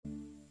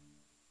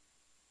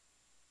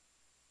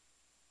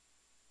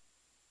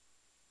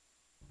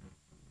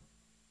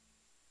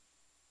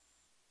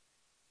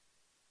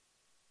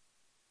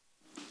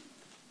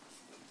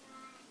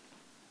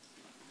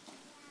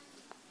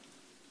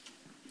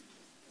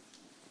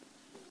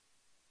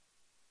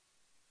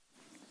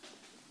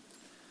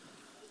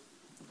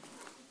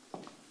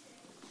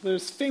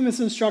Those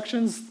famous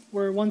instructions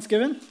were once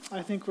given.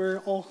 I think we're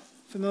all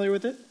familiar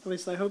with it, at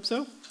least I hope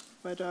so.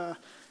 But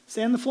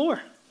sand the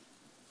floor.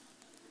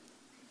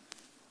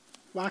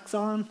 Wax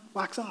on,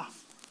 wax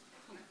off.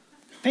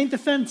 Paint the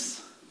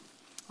fence,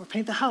 or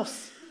paint the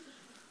house.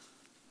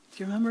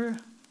 Do you remember?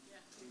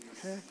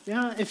 Okay.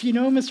 Yeah, if you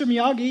know Mr.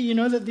 Miyagi, you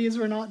know that these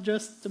were not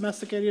just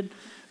domesticated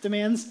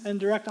demands in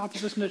direct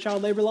opposition to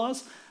child labor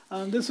laws.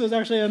 This was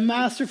actually a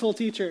masterful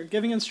teacher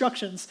giving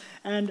instructions.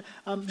 And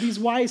these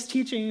wise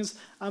teachings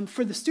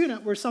for the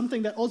student were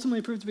something that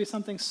ultimately proved to be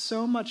something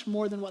so much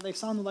more than what they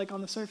sounded like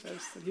on the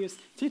surface. That he was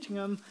teaching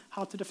them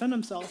how to defend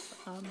himself.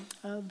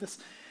 It's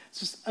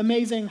just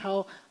amazing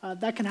how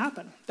that can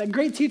happen. That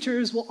great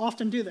teachers will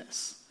often do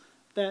this.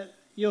 That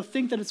you'll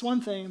think that it's one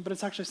thing, but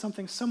it's actually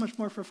something so much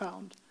more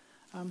profound.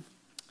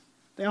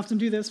 They often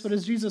do this, but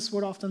as Jesus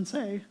would often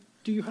say,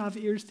 do you have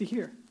ears to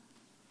hear?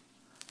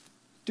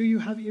 Do you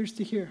have ears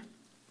to hear?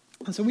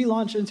 And so we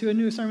launch into a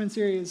new sermon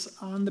series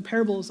on the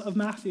parables of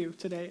Matthew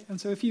today. And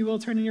so if you will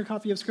turn in your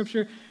copy of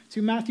Scripture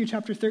to Matthew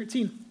chapter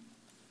 13.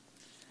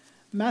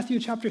 Matthew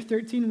chapter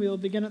 13, we will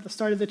begin at the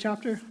start of the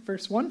chapter,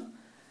 verse 1,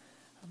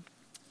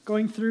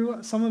 going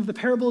through some of the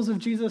parables of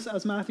Jesus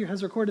as Matthew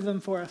has recorded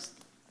them for us.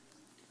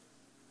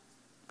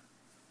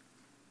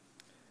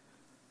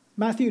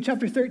 Matthew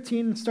chapter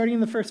 13, starting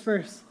in the first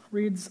verse,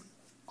 reads,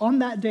 "On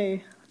that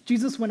day,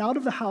 Jesus went out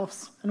of the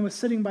house and was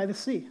sitting by the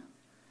sea.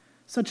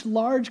 Such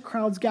large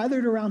crowds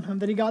gathered around him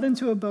that he got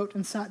into a boat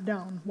and sat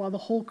down while the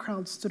whole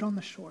crowd stood on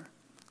the shore."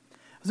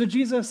 So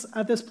Jesus,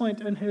 at this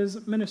point in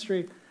his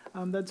ministry,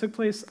 that took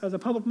place as a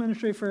public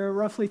ministry for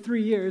roughly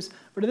 3 years,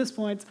 but at this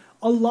point,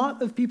 a lot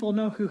of people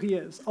know who he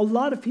is. A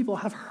lot of people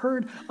have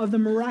heard of the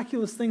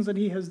miraculous things that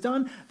he has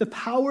done, the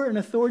power and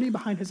authority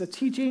behind his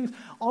teachings,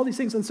 all these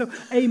things. And so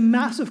a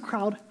massive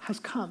crowd has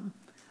come.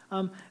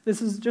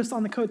 This is just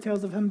on the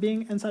coattails of him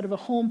being inside of a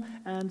home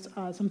and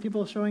some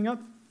people showing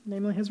up,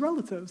 namely his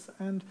relatives.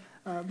 And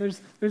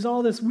there's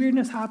all this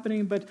weirdness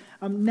happening, but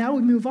now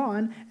we move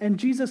on, and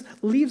Jesus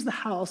leaves the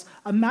house.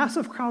 A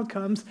massive crowd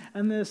comes,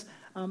 and this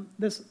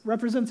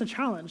represents a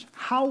challenge.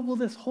 How will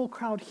this whole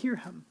crowd hear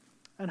him?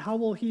 And how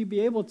will he be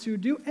able to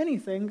do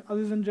anything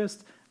other than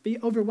just be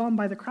overwhelmed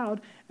by the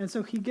crowd? And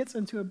so he gets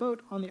into a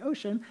boat on the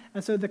ocean,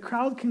 and so the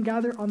crowd can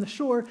gather on the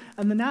shore,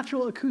 and the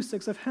natural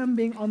acoustics of him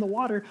being on the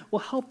water will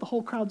help the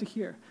whole crowd to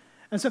hear.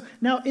 And so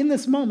now in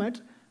this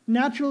moment,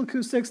 natural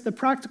acoustics, the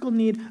practical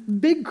need,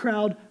 big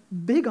crowd,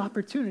 big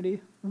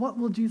opportunity, what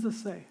will Jesus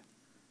say?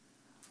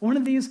 One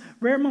of these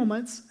rare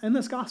moments in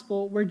this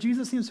gospel where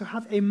Jesus seems to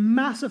have a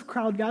massive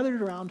crowd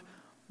gathered around,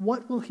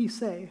 what will he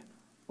say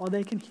while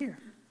they can hear?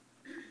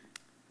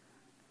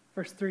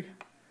 Verse 3,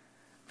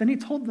 "Then he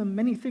told them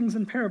many things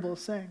in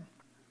parables, saying,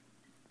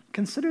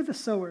 'Consider the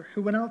sower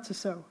who went out to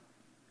sow.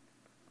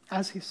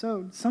 As he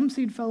sowed, some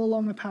seed fell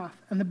along the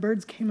path, and the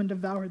birds came and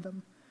devoured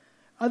them.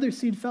 Other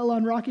seed fell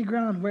on rocky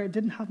ground where it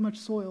didn't have much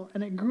soil,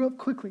 and it grew up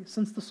quickly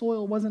since the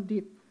soil wasn't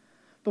deep.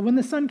 But when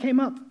the sun came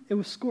up, it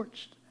was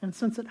scorched, and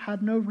since it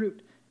had no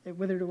root, it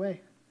withered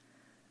away.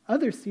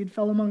 Other seed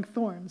fell among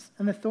thorns,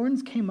 and the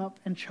thorns came up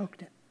and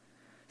choked it.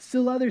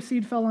 Still other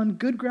seed fell on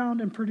good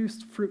ground and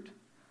produced fruit,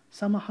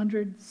 some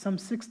 100, some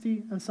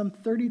 60, and some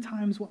 30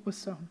 times what was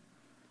sown.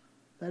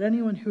 Let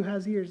anyone who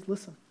has ears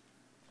listen.'"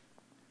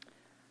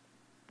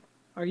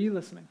 Are you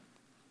listening?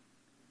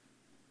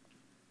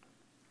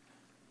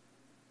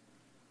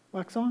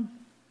 Wax on,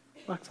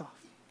 wax off.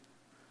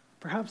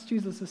 Perhaps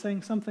Jesus is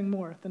saying something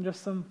more than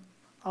just some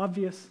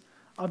obvious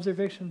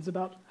observations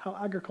about how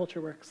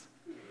agriculture works.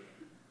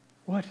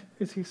 What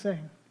is he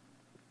saying?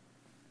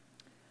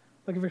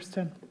 Look at verse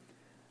 10.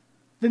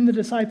 "Then the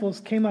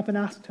disciples came up and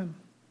asked him,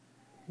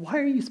 'Why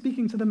are you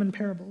speaking to them in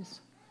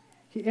parables?'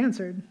 He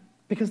answered,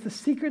 'Because the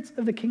secrets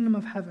of the kingdom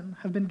of heaven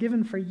have been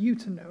given for you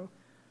to know,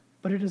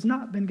 but it has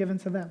not been given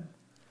to them.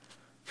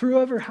 For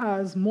whoever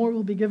has, more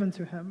will be given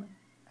to him,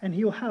 and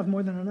he will have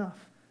more than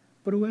enough.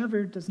 But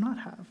whoever does not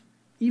have,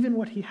 even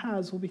what he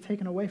has will be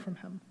taken away from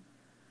him.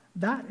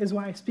 That is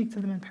why I speak to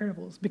them in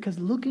parables, because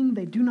looking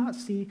they do not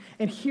see,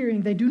 and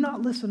hearing they do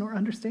not listen or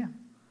understand.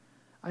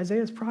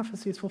 Isaiah's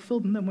prophecy is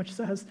fulfilled in them, which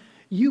says,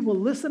 'You will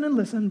listen and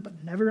listen,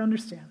 but never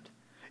understand.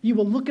 You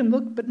will look and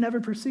look, but never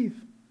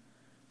perceive.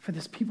 For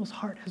this people's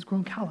heart has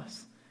grown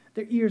callous.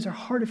 Their ears are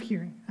hard of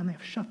hearing, and they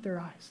have shut their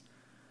eyes.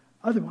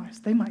 Otherwise,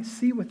 they might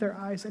see with their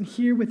eyes and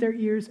hear with their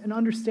ears and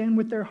understand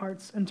with their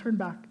hearts and turn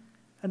back,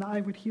 and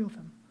I would heal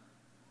them.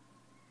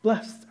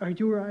 Blessed are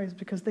your eyes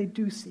because they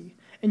do see,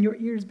 and your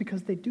ears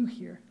because they do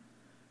hear.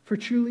 For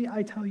truly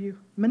I tell you,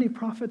 many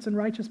prophets and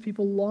righteous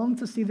people long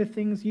to see the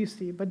things you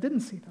see, but didn't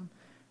see them,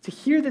 to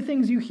hear the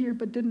things you hear,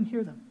 but didn't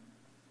hear them.'"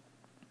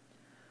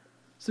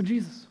 So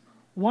Jesus,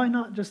 why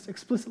not just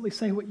explicitly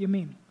say what you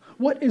mean?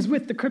 What is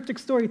with the cryptic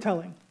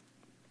storytelling?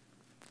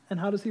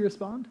 And how does he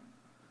respond?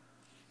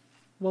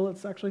 Well,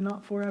 it's actually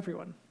not for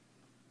everyone.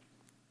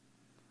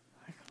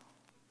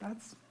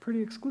 That's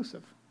pretty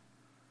exclusive.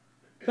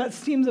 That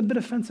seems a bit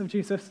offensive,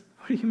 Jesus.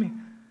 What do you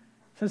mean?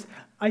 He says,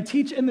 "I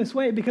teach in this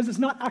way because it's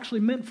not actually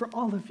meant for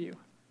all of you.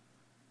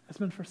 It's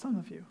meant for some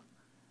of you.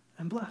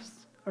 And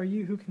blessed are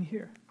you who can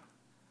hear."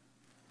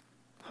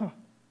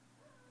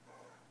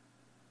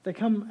 They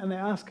come and they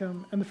ask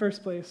him in the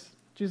first place,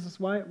 Jesus,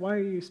 why are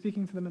you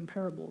speaking to them in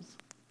parables?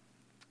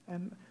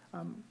 And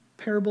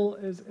parable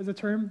is a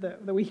term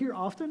that we hear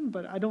often,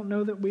 but I don't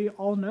know that we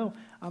all know,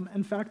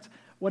 in fact,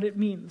 what it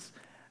means.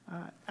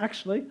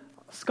 Actually,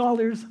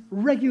 scholars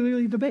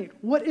regularly debate,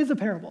 what is a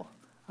parable?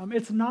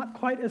 It's not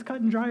quite as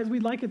cut and dry as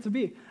we'd like it to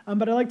be,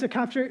 but I like to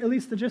capture at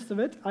least the gist of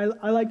it.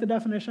 I like the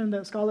definition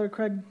that scholar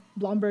Craig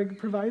Blomberg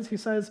provides. He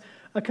says,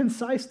 a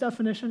concise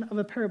definition of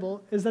a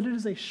parable is that it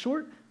is a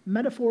short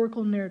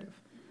metaphorical narrative.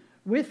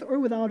 With or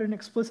without an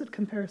explicit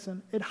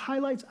comparison, it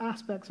highlights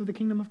aspects of the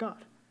kingdom of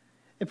God.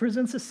 It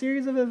presents a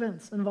series of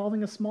events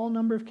involving a small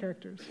number of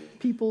characters,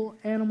 people,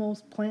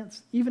 animals,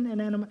 plants, even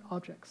inanimate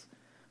objects,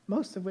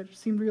 most of which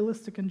seem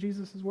realistic in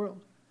Jesus'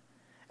 world.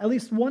 At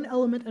least one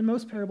element in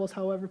most parables,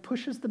 however,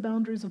 pushes the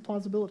boundaries of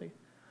plausibility.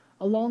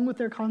 Along with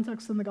their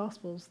context in the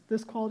Gospels,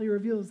 this quality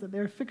reveals that they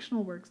are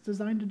fictional works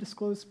designed to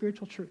disclose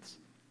spiritual truths.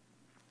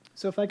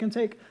 So if I can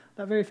take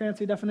that very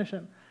fancy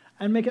definition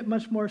and make it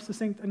much more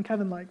succinct and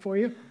Kevin-like for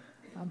you,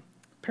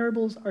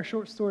 parables are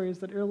short stories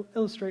that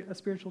illustrate a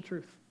spiritual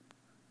truth.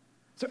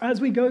 So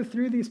as we go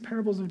through these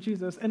parables of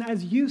Jesus, and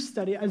as you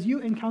study, as you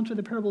encounter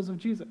the parables of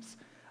Jesus,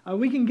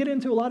 we can get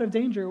into a lot of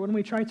danger when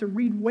we try to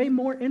read way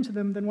more into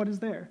them than what is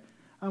there.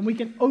 We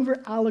can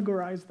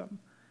over-allegorize them,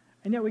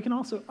 and yet we can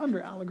also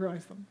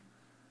under-allegorize them.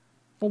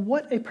 But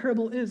what a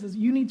parable is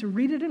you need to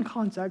read it in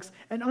context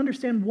and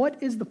understand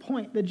what is the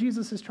point that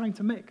Jesus is trying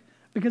to make,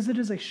 because it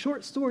is a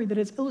short story that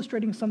is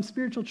illustrating some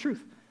spiritual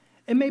truth.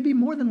 It may be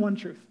more than one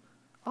truth.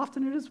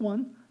 Often it is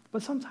one,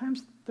 but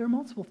sometimes there are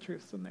multiple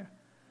truths in there.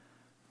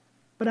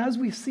 But as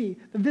we see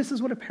that this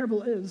is what a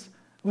parable is,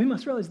 we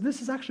must realize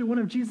this is actually one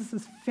of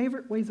Jesus'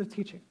 favorite ways of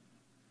teaching.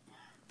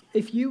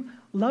 If you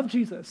love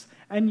Jesus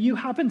and you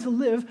happen to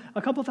live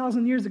a couple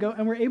thousand years ago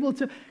and were able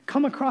to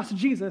come across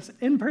Jesus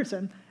in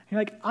person, you're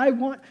like, I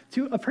want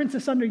to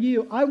apprentice under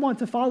you. I want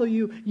to follow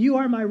you. You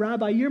are my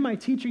rabbi. You're my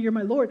teacher. You're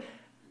my Lord.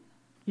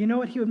 You know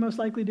what he would most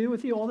likely do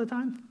with you all the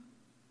time?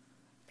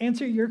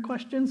 Answer your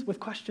questions with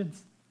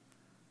questions.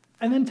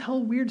 And then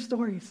tell weird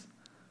stories.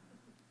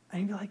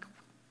 And you're like,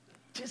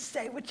 just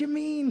say what you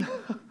mean.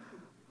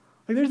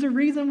 Like, there's a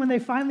reason when they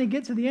finally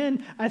get to the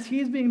end, as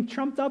he's being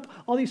trumped up,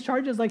 all these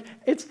charges, like,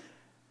 it's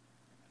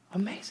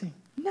amazing.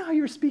 Now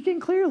you're speaking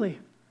clearly.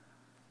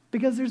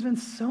 Because there's been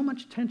so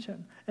much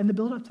tension in the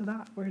build-up to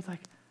that, where he's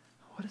like,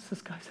 what is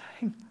this guy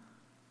saying?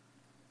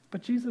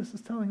 But Jesus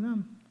is telling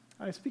them,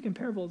 I speak in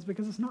parables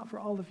because it's not for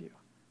all of you.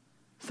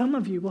 Some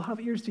of you will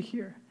have ears to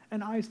hear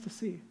and eyes to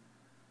see,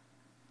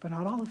 but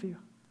not all of you.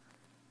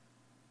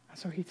 And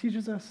so he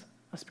teaches us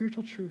a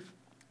spiritual truth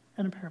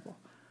in a parable.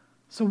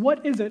 So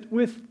what is it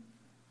with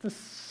the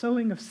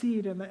sowing of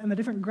seed and the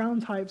different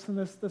ground types and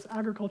this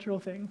agricultural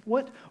thing?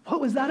 What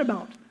was that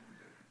about?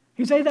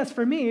 You say that's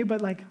for me,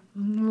 but like,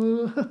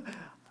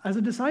 as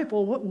a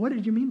disciple, what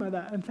did you mean by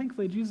that? And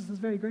thankfully, Jesus is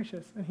very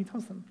gracious, and he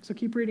tells them. So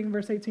keep reading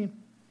verse 18.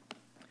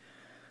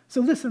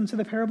 So listen to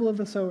the parable of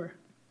the sower.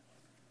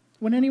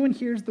 When anyone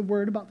hears the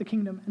word about the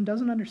kingdom and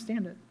doesn't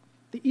understand it,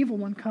 the evil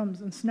one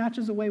comes and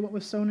snatches away what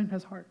was sown in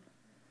his heart.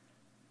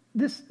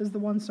 This is the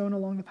one sown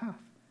along the path.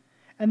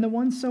 And the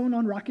one sown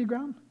on rocky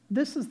ground,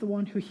 this is the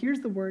one who hears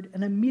the word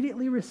and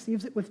immediately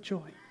receives it with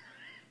joy.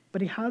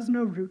 But he has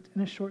no root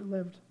and is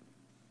short-lived.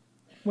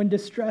 When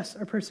distress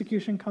or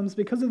persecution comes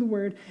because of the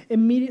word,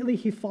 immediately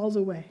he falls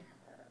away.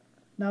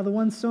 Now the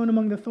one sown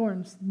among the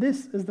thorns,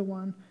 this is the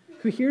one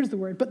who hears the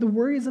word, but the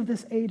worries of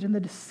this age and the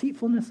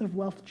deceitfulness of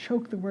wealth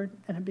choke the word,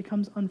 and it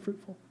becomes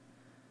unfruitful.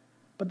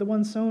 But the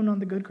one sown on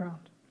the good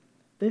ground,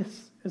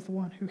 this is the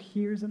one who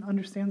hears and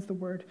understands the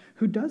word,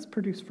 who does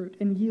produce fruit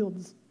and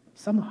yields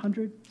some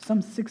 100,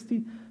 some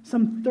 60,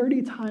 some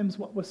 30 times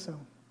what was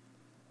sown.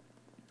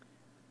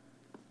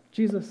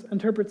 Jesus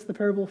interprets the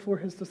parable for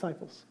his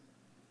disciples,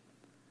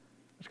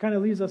 which kind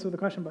of leaves us with a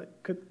question, but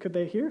could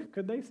they hear?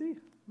 Could they see?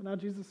 Well, now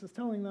Jesus is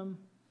telling them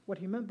what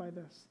he meant by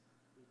this,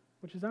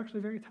 which is actually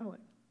very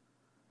telling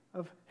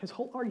of his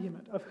whole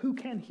argument of who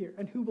can hear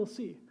and who will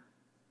see.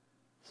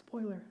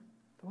 Spoiler,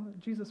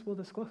 Jesus will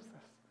disclose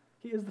this.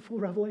 He is the full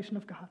revelation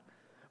of God.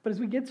 But as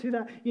we get to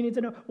that, you need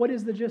to know, what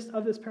is the gist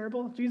of this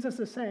parable? Jesus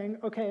is saying,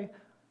 okay,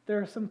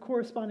 there are some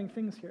corresponding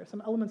things here,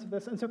 some elements of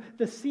this. And so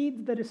the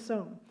seed that is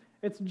sown,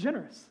 it's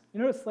generous. You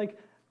notice, like,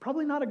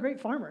 probably not a great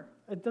farmer.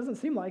 It doesn't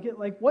seem like it.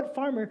 Like, what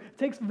farmer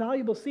takes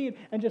valuable seed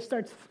and just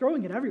starts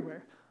throwing it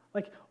everywhere?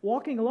 Like,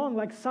 walking along,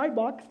 like,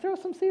 sidewalk, throw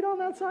some seed on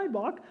that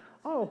sidewalk.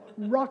 Oh,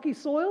 rocky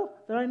soil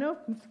that I know,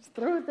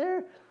 throw it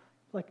there.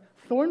 Like,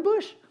 thorn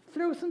bush,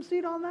 throw some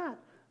seed on that.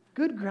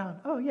 Good ground.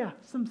 Oh, yeah,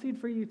 some seed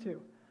for you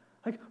too.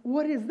 Like,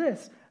 what is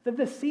this? That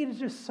the seed is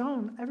just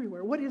sown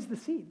everywhere. What is the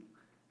seed?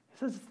 It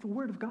says it's the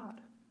word of God.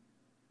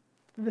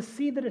 The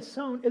seed that is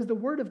sown is the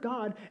word of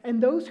God,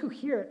 and those who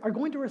hear it are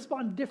going to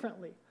respond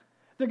differently.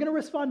 They're going to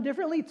respond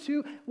differently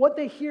to what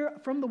they hear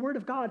from the word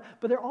of God,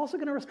 but they're also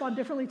going to respond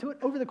differently to it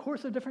over the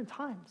course of different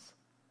times.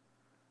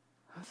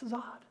 This is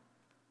odd.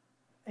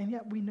 And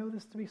yet we know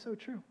this to be so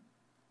true.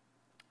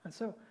 And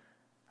so,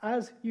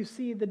 as you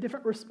see the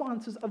different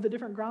responses of the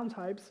different ground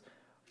types,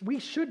 we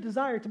should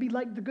desire to be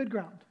like the good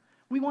ground.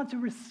 We want to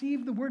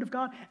receive the word of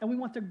God, and we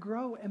want to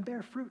grow and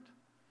bear fruit.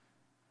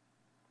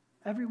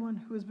 Everyone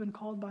who has been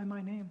called by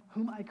my name,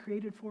 whom I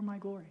created for my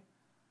glory.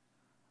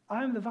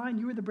 I am the vine,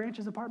 you are the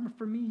branches. Apart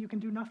from me, you can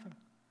do nothing.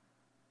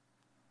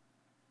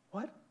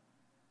 What?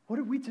 What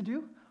are we to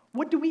do?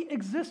 What do we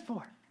exist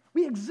for?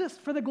 We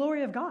exist for the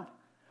glory of God.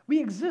 We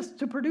exist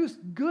to produce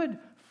good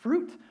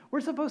fruit.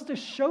 We're supposed to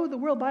show the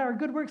world by our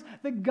good works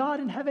that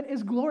God in heaven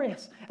is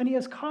glorious, and he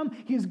has come,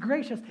 he is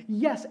gracious.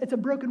 Yes, it's a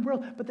broken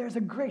world, but there's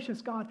a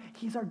gracious God.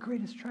 He's our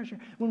greatest treasure.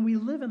 When we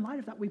live in light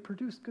of that, we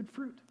produce good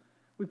fruit.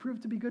 We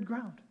prove to be good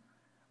ground.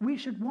 We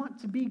should want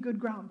to be good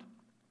ground.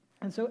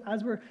 And so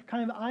as we're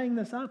kind of eyeing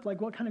this up, like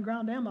what kind of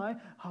ground am I?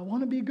 I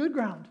want to be good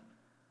ground.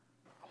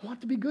 I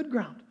want to be good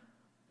ground.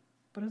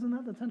 But isn't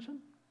that the tension?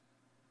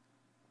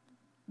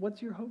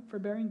 What's your hope for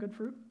bearing good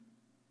fruit?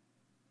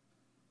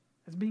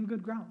 It's being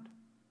good ground.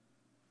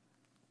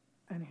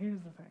 And here's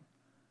the thing.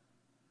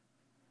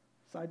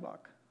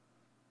 Sidewalk,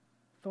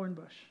 thorn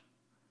bush,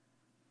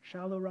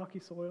 shallow rocky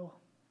soil,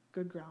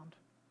 good ground.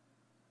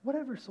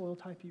 Whatever soil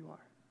type you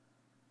are.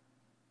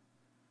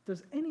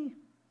 Does any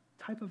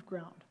type of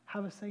ground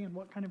have a say in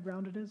what kind of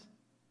ground it is?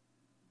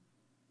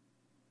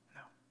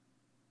 No.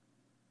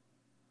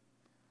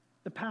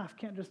 The path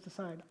can't just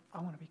decide, I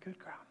want to be good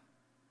ground.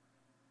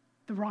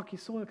 The rocky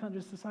soil can't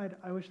just decide,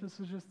 I wish this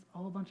was just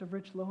all a bunch of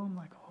rich loam,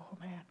 like, oh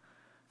man,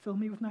 fill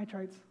me with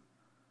nitrites.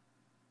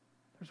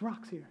 There's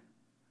rocks here.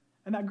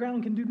 And that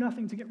ground can do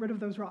nothing to get rid of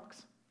those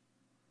rocks.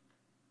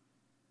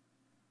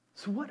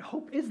 So what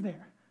hope is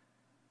there?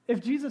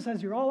 If Jesus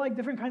says you're all like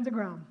different kinds of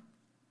ground,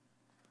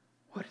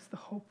 what is the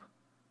hope?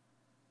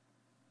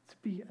 To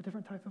be a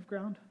different type of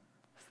ground?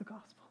 It's the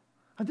gospel.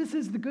 And this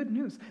is the good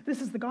news.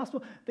 This is the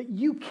gospel that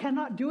you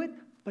cannot do it,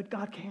 but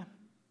God can.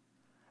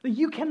 That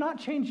you cannot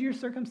change your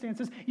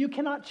circumstances. You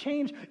cannot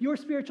change your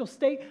spiritual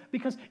state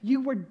because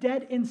you were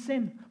dead in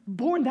sin,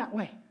 born that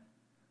way.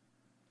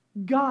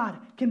 God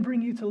can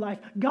bring you to life.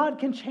 God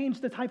can change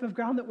the type of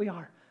ground that we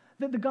are.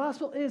 That the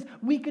gospel is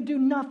we could do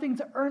nothing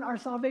to earn our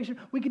salvation.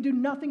 We could do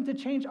nothing to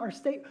change our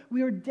state.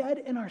 We are dead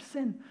in our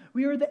sin.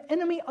 We are the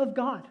enemy of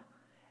God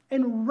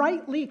and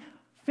rightly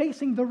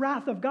facing the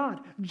wrath of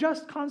God.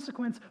 Just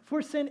consequence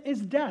for sin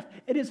is death.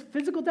 It is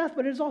physical death,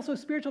 but it is also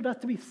spiritual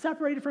death, to be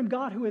separated from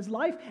God who is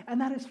life,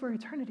 and that is for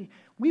eternity.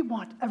 We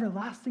want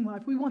everlasting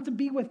life. We want to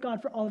be with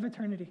God for all of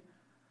eternity.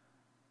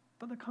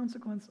 But the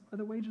consequence or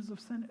the wages of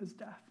sin is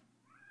death.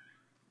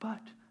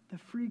 But the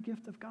free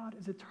gift of God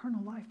is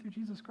eternal life through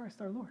Jesus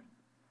Christ our Lord.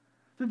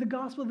 That the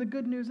gospel, the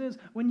good news is,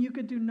 when you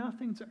could do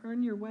nothing to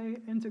earn your way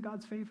into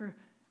God's favor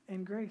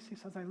and grace, he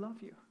says, I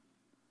love you.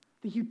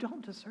 That you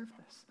don't deserve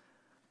this,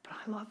 but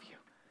I love you.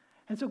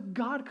 And so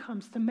God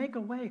comes to make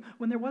a way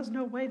when there was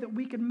no way that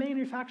we could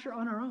manufacture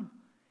on our own.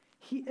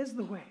 He is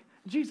the way.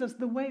 Jesus,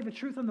 the way, the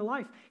truth, and the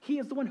life. He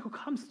is the one who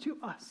comes to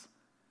us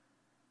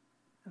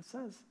and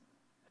says,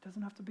 it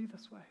doesn't have to be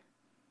this way.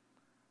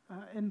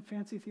 In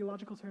fancy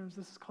theological terms,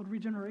 this is called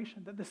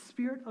regeneration, that the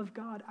Spirit of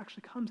God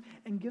actually comes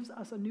and gives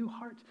us a new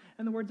heart.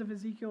 In the words of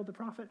Ezekiel the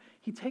prophet,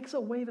 he takes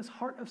away this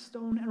heart of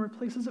stone and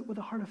replaces it with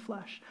a heart of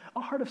flesh.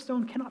 A heart of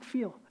stone cannot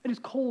feel. It is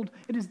cold.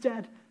 It is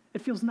dead.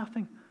 It feels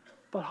nothing.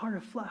 But a heart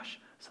of flesh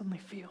suddenly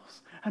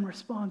feels and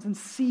responds and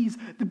sees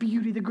the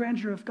beauty, the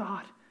grandeur of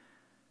God,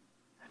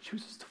 and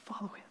chooses to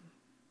follow him.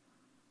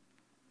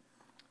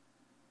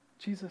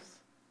 Jesus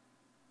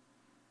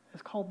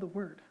is called the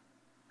Word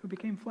who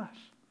became flesh.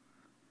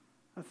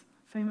 That's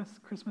a famous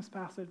Christmas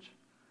passage.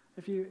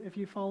 If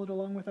you followed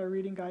along with our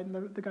reading guide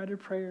and the guided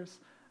prayers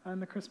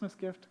and the Christmas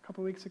gift a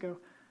couple weeks ago,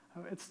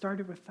 it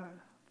started with that.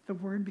 The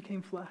Word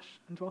became flesh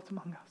and dwelt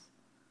among us.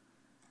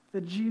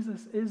 That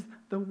Jesus is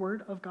the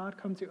Word of God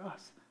come to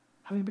us,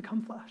 having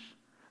become flesh.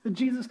 That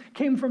Jesus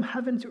came from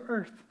heaven to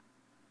earth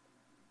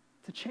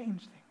to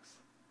change things,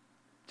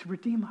 to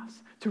redeem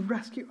us, to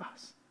rescue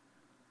us.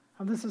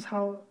 And this is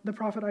how the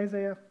prophet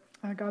Isaiah,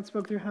 God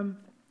spoke through him.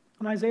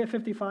 In Isaiah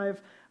 55,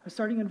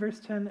 starting in verse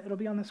 10, it'll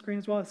be on the screen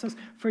as well. It says,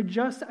 for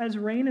just as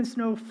rain and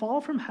snow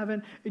fall from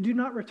heaven, they do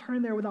not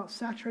return there without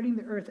saturating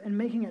the earth and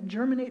making it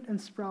germinate and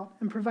sprout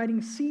and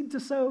providing seed to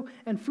sow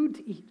and food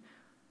to eat.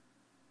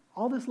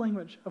 All this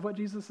language of what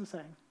Jesus is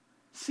saying.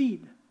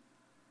 Seed,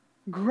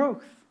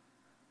 growth,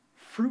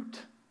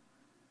 fruit.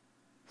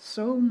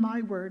 So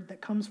my word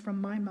that comes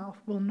from my mouth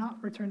will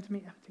not return to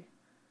me empty,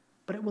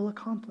 but it will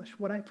accomplish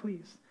what I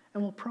please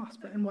and will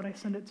prosper in what I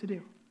send it to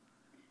do.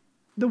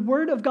 The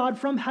word of God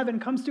from heaven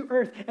comes to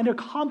earth and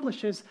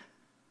accomplishes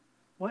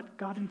what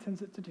God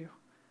intends it to do.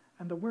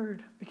 And the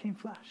word became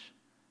flesh.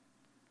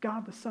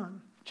 God the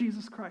Son,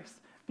 Jesus Christ,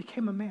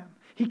 became a man.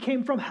 He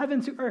came from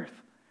heaven to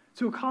earth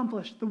to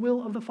accomplish the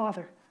will of the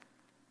Father.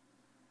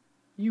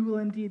 You will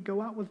indeed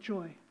go out with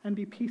joy and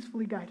be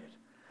peacefully guided.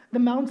 The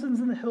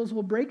mountains and the hills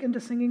will break into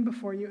singing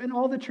before you, and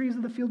all the trees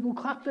of the field will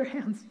clap their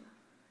hands.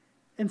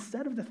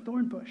 Instead of the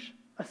thorn bush,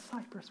 a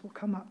cypress will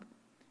come up,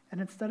 and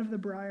instead of the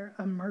briar,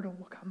 a myrtle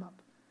will come up.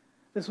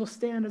 This will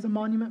stand as a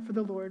monument for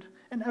the Lord,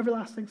 an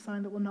everlasting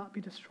sign that will not be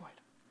destroyed.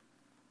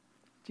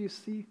 Do you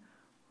see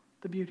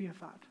the beauty of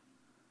that?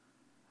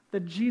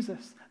 that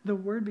Jesus, the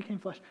Word became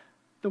flesh,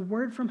 the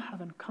Word from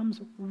heaven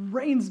comes,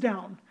 rains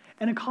down,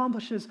 and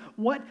accomplishes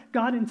what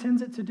God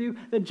intends it to do,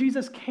 that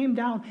Jesus came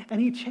down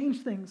and he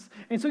changed things.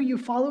 And so you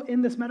follow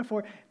in this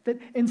metaphor that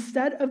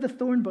instead of the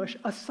thorn bush,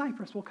 a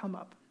cypress will come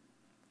up.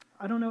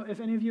 I don't know if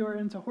any of you are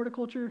into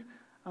horticulture.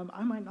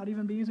 I might not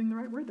even be using the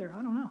right word there.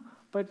 I don't know.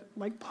 But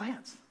like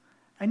plants.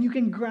 And you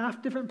can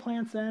graft different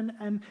plants in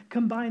and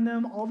combine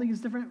them, all these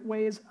different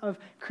ways of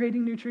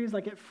creating new trees.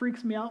 Like it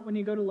freaks me out when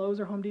you go to Lowe's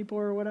or Home Depot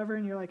or whatever,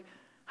 and you're like,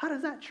 how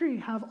does that tree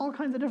have all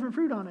kinds of different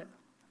fruit on it?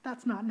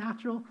 That's not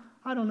natural.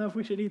 I don't know if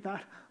we should eat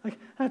that. Like,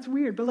 that's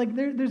weird. But like,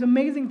 there's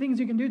amazing things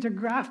you can do to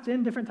graft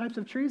in different types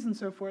of trees and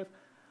so forth.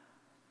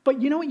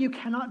 But you know what you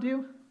cannot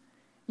do?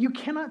 You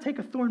cannot take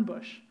a thorn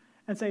bush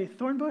and say,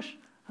 thorn bush,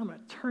 I'm going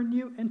to turn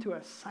you into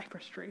a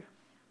cypress tree.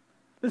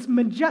 This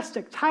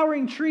majestic,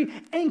 towering tree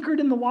anchored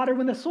in the water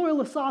when the soil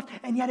is soft,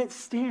 and yet it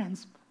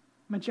stands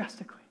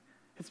majestically.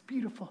 It's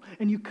beautiful.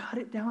 And you cut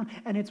it down,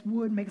 and its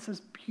wood makes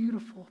this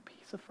beautiful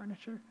piece of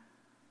furniture.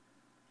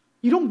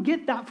 You don't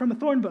get that from a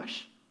thorn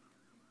bush.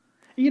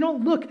 You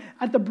don't look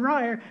at the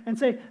briar and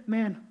say,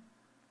 man,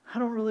 I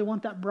don't really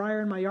want that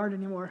briar in my yard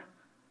anymore.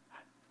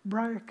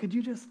 Briar, could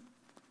you just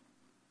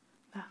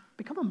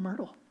become a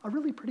myrtle, a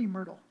really pretty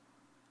myrtle?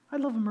 I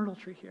love a myrtle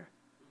tree here.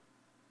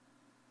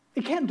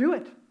 It can't do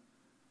it.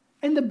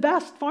 And the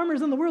best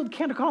farmers in the world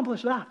can't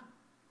accomplish that.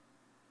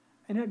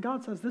 And yet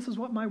God says, this is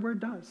what my word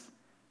does.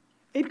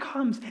 It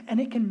comes and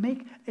it can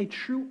make a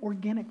true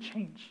organic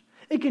change.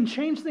 It can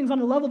change things on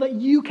a level that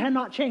you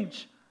cannot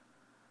change.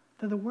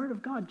 That the word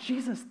of God,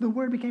 Jesus, the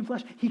word became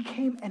flesh. He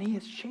came and he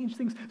has changed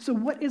things. So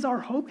what is our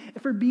hope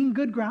for being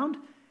good ground?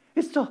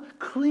 It's to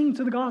cling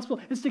to the gospel.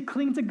 It's to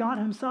cling to God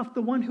himself,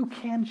 the one who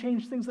can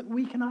change things that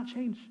we cannot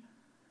change.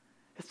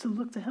 It's to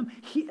look to him.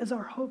 He is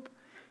our hope.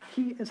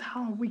 He is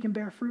how we can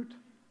bear fruit.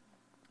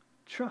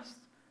 Trust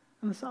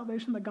in the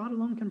salvation that God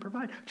alone can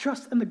provide.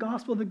 Trust in the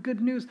gospel, the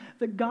good news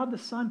that God the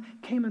Son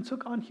came and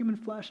took on human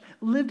flesh,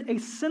 lived a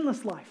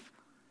sinless life,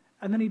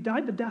 and then he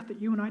died the death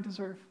that you and I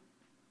deserve.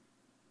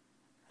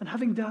 And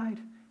having died,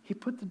 he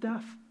put to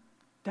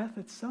death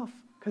itself,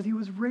 because he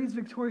was raised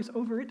victorious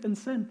over it and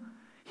sin.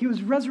 He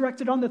was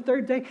resurrected on the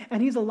third day,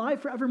 and he's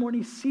alive forevermore, and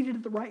he's seated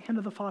at the right hand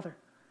of the Father.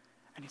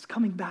 And he's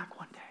coming back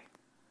one day.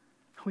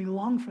 And we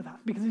long for that,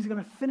 because he's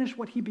going to finish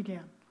what he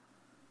began.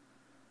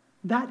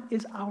 That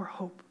is our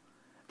hope.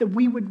 That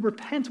we would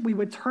repent, we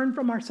would turn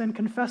from our sin,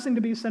 confessing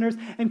to be sinners,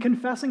 and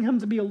confessing him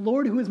to be a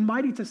Lord who is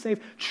mighty to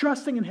save,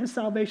 trusting in his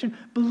salvation,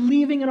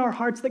 believing in our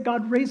hearts that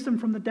God raised him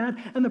from the dead,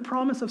 and the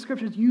promise of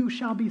Scripture is you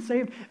shall be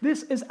saved.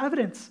 This is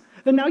evidence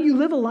that now you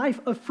live a life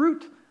of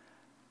fruit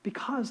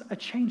because a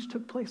change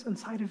took place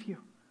inside of you.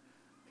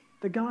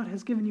 That God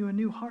has given you a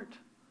new heart.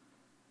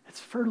 It's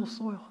fertile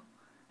soil.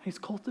 And he's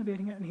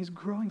cultivating it, and he's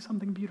growing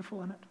something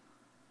beautiful in it.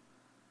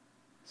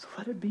 So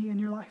let it be in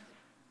your life.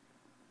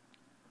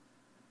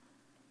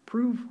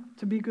 Prove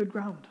to be good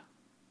ground.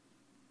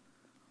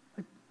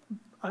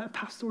 I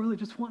pastorally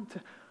just want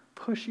to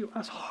push you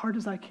as hard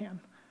as I can.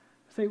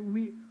 Say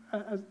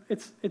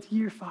it's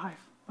year 5.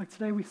 Like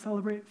today we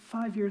celebrate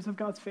 5 years of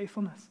God's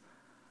faithfulness.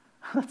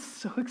 That's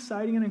so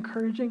exciting and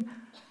encouraging.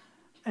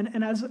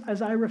 And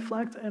as I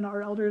reflect, and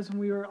our elders, when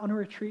we were on a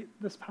retreat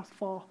this past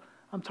fall,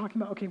 I'm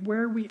talking about, okay,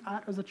 where are we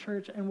at as a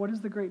church and what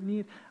is the great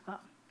need?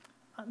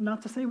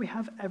 Not to say we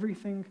have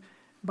everything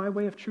by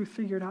way of truth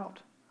figured out.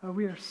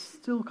 We are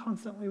still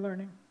constantly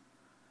learning.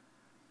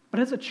 But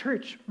as a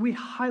church, we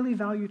highly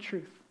value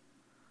truth.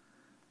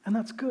 And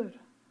that's good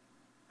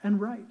and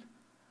right.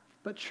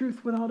 But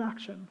truth without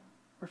action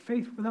or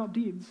faith without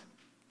deeds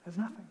is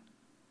nothing.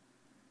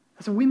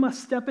 And so we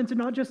must step into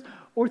not just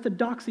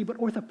orthodoxy, but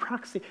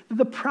orthopraxy,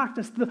 the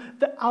practice,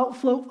 the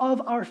outflow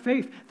of our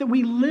faith, that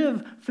we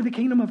live for the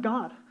kingdom of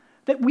God,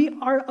 that we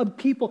are a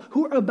people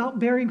who are about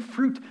bearing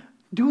fruit,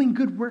 doing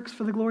good works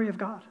for the glory of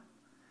God.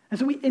 And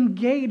so we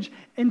engage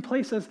in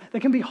places that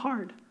can be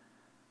hard.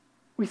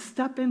 We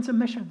step into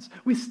missions.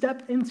 We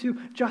step into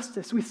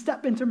justice. We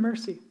step into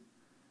mercy.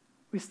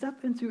 We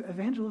step into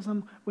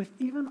evangelism with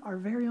even our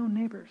very own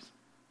neighbors.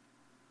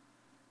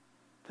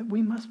 That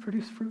we must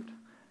produce fruit.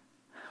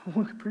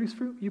 When we produce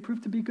fruit, you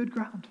prove to be good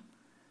ground.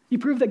 You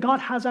prove that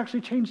God has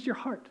actually changed your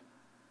heart.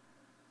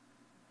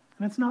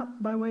 And it's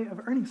not by way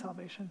of earning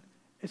salvation.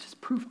 It's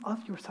just proof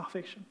of your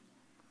salvation.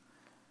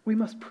 We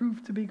must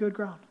prove to be good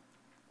ground.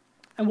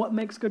 And what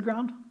makes good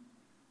ground?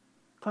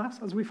 Class,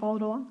 as we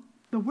followed along,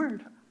 the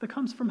word that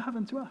comes from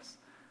heaven to us.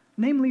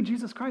 Namely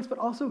Jesus Christ, but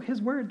also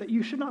his word that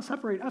you should not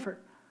separate ever.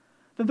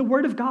 That the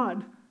word of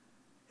God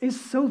is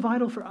so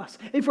vital for us.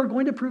 If we're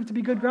going to prove to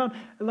be good ground,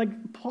 like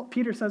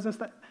Peter says this,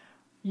 that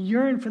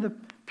yearn for the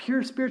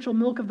pure spiritual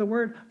milk of the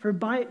word, for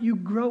by it you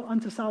grow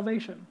unto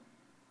salvation.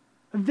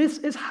 This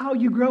is how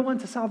you grow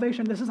unto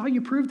salvation. This is how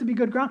you prove to be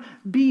good ground.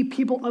 Be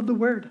people of the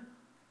word.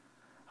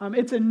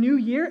 It's a new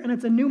year and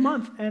it's a new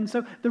month. And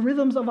so the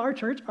rhythms of our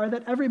church are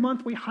that every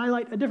month we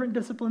highlight a different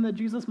discipline that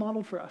Jesus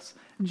modeled for us.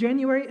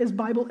 January is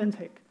Bible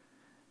intake.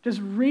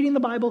 Just reading the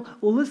Bible,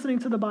 listening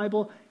to the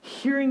Bible,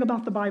 hearing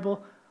about the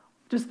Bible,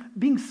 just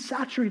being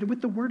saturated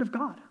with the Word of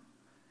God.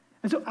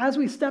 And so as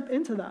we step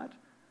into that,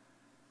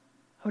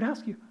 I would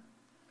ask you,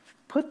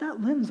 put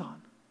that lens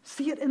on.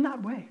 See it in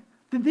that way.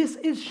 That this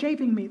is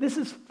shaping me. This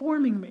is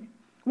forming me.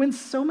 When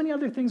so many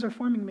other things are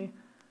forming me,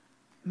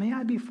 may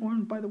I be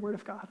formed by the word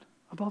of God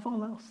above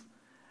all else,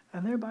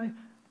 and thereby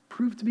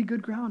prove to be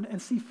good ground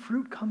and see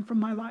fruit come from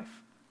my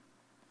life.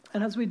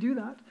 And as we do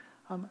that,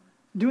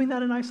 doing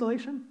that in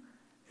isolation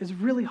is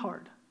really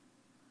hard.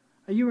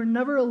 You are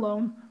never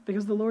alone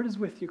because the Lord is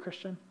with you,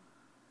 Christian.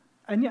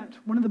 And yet,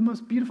 one of the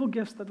most beautiful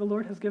gifts that the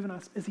Lord has given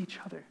us is each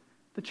other,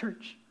 the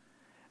church.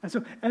 And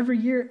so every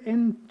year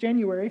in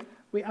January,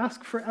 we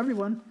ask for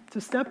everyone to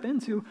step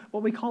into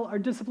what we call our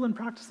discipline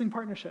practicing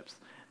partnerships.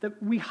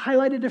 That we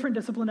highlight a different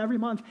discipline every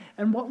month,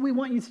 and what we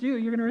want you to do,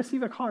 you're going to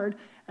receive a card,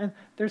 and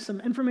there's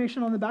some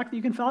information on the back that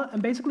you can fill out,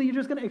 and basically you're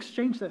just going to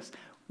exchange this.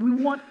 We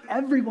want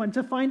everyone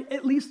to find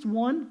at least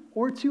one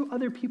or two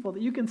other people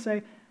that you can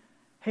say,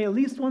 hey, at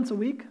least once a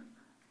week,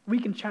 we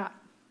can chat.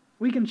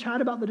 We can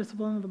chat about the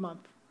discipline of the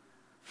month.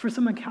 For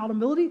some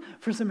accountability,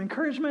 for some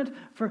encouragement,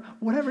 for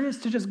whatever it is,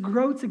 to just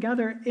grow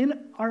together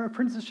in our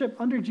apprenticeship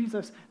under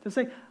Jesus, to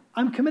say,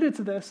 I'm committed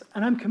to this,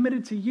 and I'm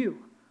committed to you.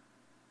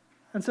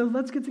 And so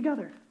let's get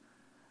together.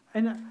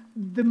 And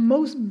the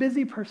most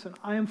busy person,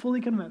 I am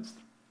fully convinced,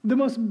 the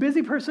most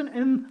busy person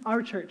in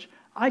our church,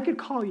 I could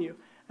call you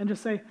and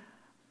just say,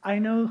 I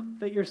know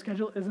that your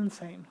schedule is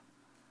insane,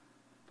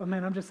 but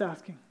man, I'm just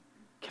asking,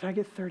 can I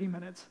get 30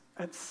 minutes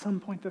at some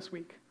point this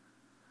week?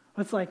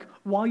 It's like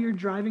while you're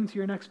driving to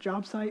your next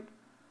job site,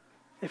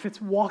 if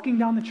it's walking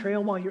down the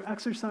trail while you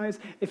exercise,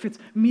 if it's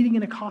meeting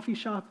in a coffee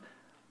shop,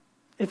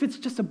 if it's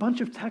just a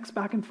bunch of texts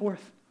back and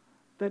forth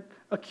that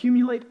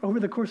accumulate over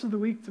the course of the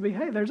week to be,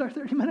 hey, there's our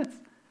 30 minutes.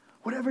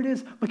 Whatever it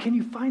is, but can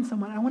you find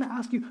someone? I want to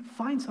ask you,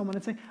 find someone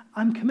and say,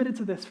 I'm committed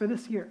to this for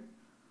this year.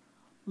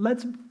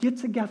 Let's get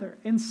together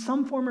in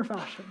some form or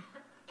fashion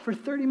for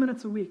 30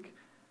 minutes a week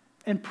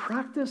and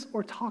practice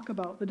or talk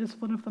about the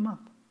discipline of the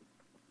month.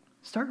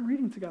 Start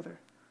reading together.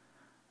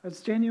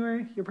 It's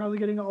January, you're probably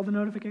getting all the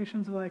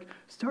notifications of like,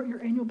 start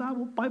your annual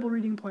Bible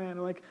reading plan,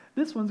 or like,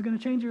 this one's going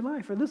to change your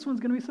life, or this one's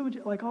going to be so much,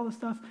 like all this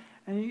stuff.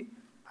 And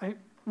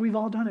we've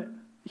all done it.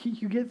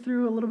 You get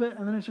through a little bit,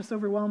 and then it's just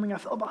overwhelming. I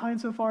fell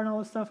behind so far and all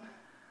this stuff.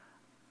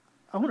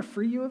 I want to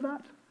free you of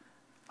that.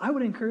 I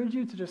would encourage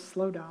you to just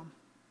slow down.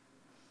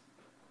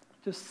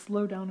 Just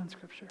slow down in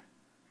Scripture.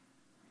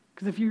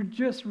 Because if you're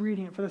just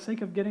reading it for the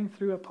sake of getting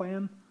through a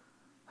plan,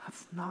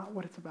 that's not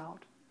what it's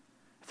about.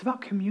 It's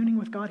about communing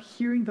with God,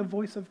 hearing the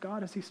voice of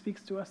God as he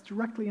speaks to us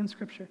directly in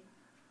Scripture,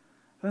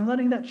 and then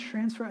letting that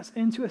transfer us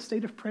into a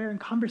state of prayer and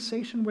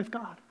conversation with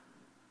God.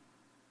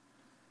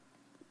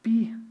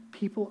 Be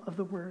people of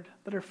the Word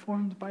that are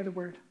formed by the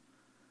Word.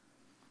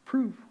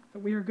 Prove that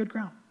we are good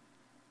ground.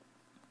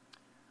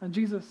 And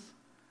Jesus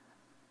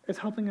is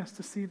helping us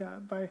to see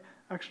that by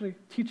actually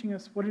teaching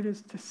us what it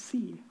is to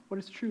see what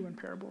is true in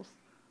parables.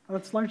 Now,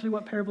 that's largely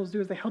what parables do,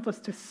 is they help us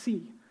to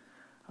see.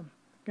 I'm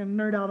going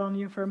to nerd out on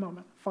you for a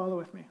moment. Follow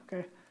with me,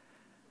 okay?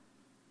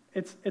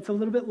 It's a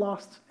little bit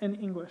lost in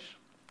English,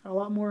 a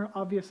lot more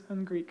obvious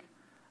in Greek.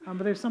 But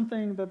there's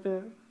something that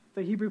the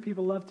Hebrew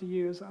people love to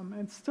use.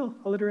 It's still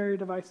a literary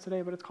device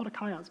today, but it's called a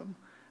chiasm.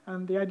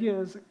 And the idea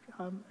is,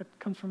 it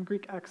comes from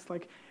Greek X,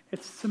 like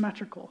it's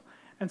symmetrical.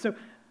 And so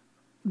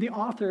the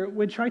author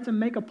would try to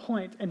make a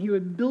point, and he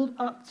would build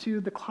up to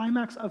the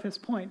climax of his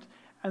point,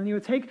 and he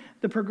would take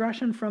the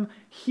progression from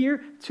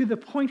here to the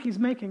point he's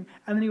making,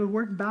 and then he would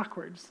work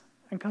backwards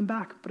and come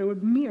back, but it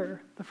would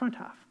mirror the front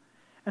half.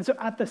 And so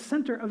at the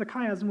center of the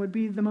chiasm would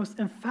be the most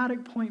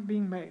emphatic point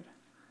being made.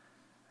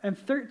 And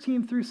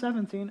 13 through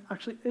 17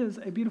 actually is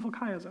a beautiful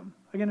chiasm.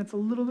 Again, it's a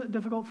little bit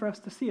difficult for us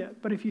to see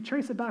it, but if you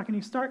trace it back and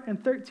you start in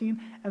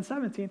 13 and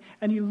 17,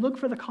 and you look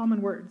for the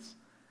common words,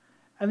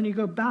 and then you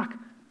go back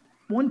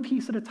one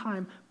piece at a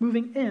time,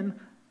 moving in,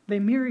 they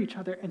mirror each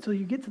other until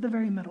you get to the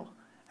very middle.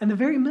 And the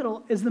very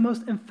middle is the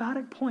most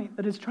emphatic point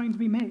that is trying to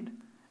be made.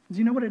 Do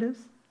you know what it is?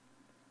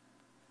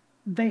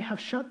 They have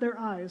shut their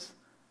eyes,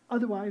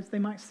 otherwise they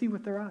might see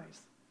with their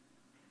eyes.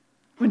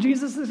 When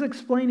Jesus is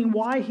explaining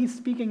why he's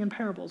speaking in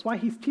parables, why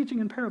he's teaching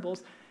in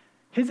parables,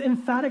 his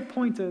emphatic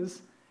point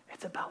is,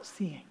 it's about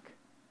seeing.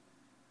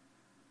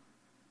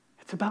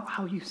 It's about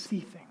how you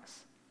see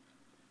things.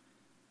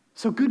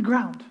 So good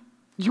ground.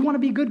 Do you want to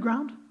be good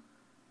ground?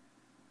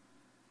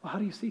 Well, how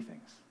do you see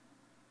things?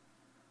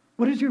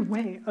 What is your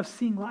way of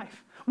seeing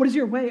life? What is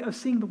your way of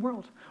seeing the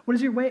world? What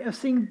is your way of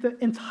seeing the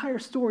entire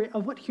story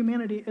of what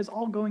humanity is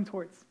all going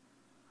towards?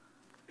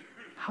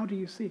 How do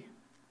you see?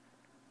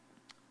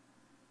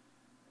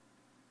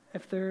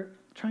 If they're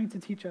trying to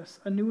teach us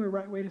a newer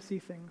right way to see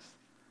things,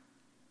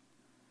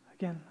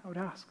 again, I would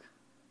ask,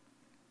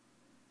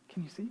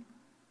 can you see?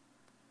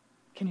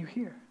 Can you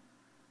hear?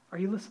 Are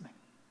you listening?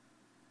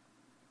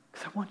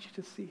 Because I want you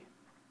to see.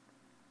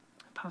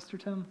 Pastor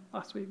Tim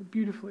last week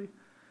beautifully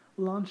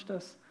launched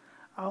us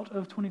out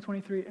of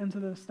 2023 into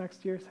this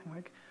next year, saying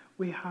like,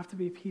 we have to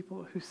be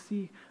people who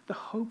see the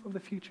hope of the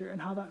future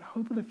and how that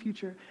hope of the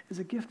future is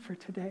a gift for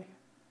today.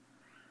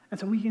 And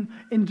so we can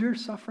endure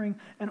suffering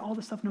and all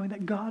this stuff knowing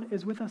that God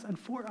is with us and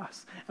for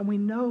us. And we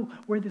know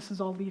where this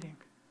is all leading.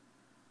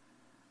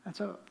 And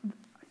so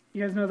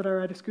you guys know that I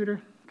ride a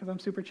scooter because I'm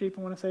super cheap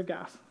and want to save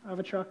gas. I have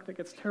a truck that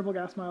gets terrible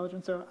gas mileage.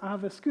 And so I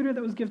have a scooter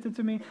that was gifted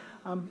to me.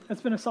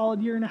 It's been a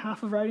solid year and a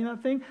half of riding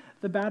that thing.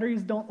 The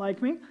batteries don't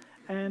like me.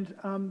 And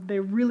they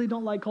really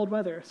don't like cold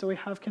weather. So we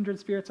have kindred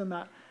spirits in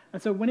that.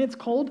 And so when it's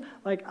cold,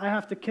 like I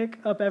have to kick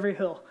up every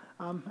hill.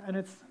 And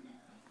it's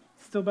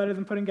still better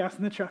than putting gas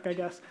in the truck, I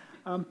guess.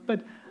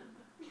 But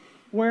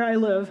where I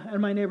live in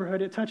my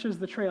neighborhood, it touches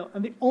the trail.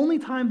 And the only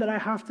time that I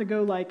have to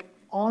go like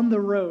on the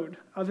road,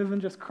 other than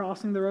just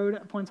crossing the road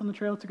at points on the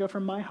trail to go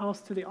from my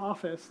house to the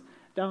office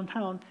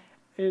downtown,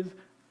 is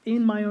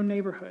in my own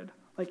neighborhood.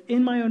 Like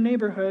in my own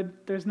neighborhood,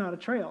 there's not a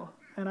trail.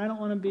 And I don't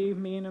want to be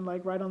mean and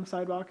like ride on the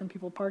sidewalk and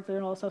people park there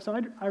and all that stuff.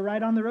 So I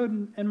ride on the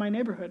road in my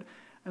neighborhood.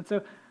 And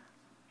so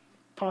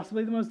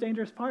possibly the most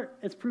dangerous part.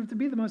 It's proved to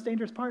be the most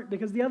dangerous part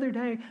because the other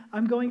day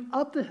I'm going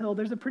up the hill.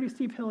 There's a pretty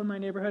steep hill in my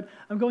neighborhood.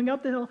 I'm going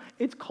up the hill.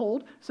 It's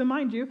cold. So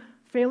mind you,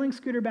 failing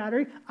scooter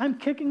battery, I'm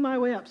kicking my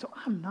way up. So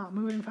I'm not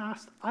moving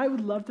fast. I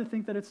would love to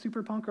think that it's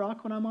super punk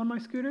rock when I'm on my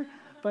scooter,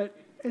 but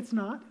it's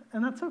not.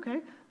 And that's okay,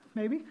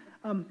 maybe.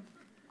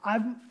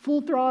 I'm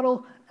full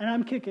throttle and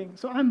I'm kicking.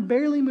 So I'm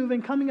barely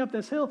moving, coming up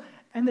this hill,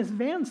 and this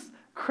van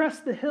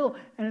crests the hill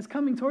and it's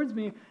coming towards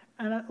me.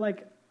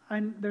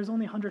 And there's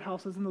only 100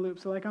 houses in the loop,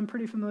 so like I'm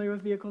pretty familiar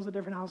with vehicles at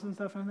different houses and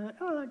stuff. And I'm like,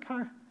 oh, that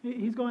car,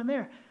 he's going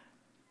there.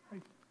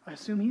 I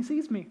assume he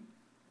sees me.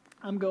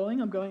 I'm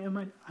going.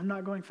 I'm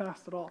not going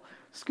fast at all.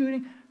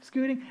 Scooting,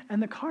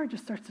 and the car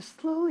just starts to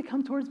slowly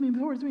come towards me.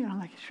 And I'm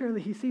like,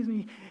 surely he sees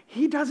me.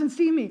 He doesn't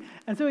see me.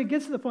 And so it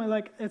gets to the point,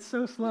 like, it's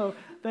so slow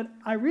that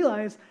I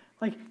realize,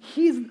 like,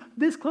 he's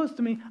this close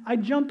to me. I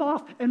jump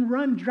off and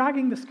run,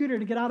 dragging the scooter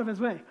to get out of his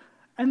way.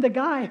 And the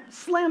guy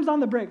slams on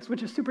the brakes,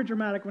 which is super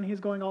dramatic when he's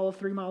going all of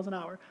 3 miles an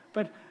hour.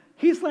 But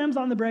he slams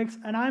on the brakes,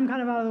 and I'm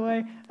kind of out of the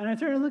way, and I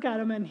turn to look at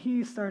him, and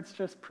he starts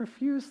just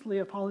profusely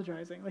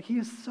apologizing. Like, he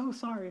is so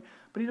sorry,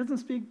 but he doesn't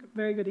speak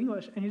very good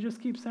English, and he just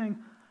keeps saying,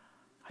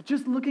 I'm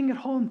just looking at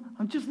home.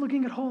 I'm just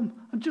looking at home.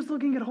 I'm just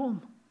looking at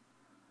home.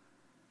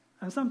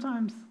 And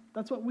sometimes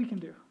that's what we can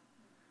do,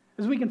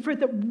 is we can forget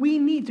that we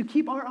need to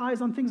keep our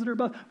eyes on things that are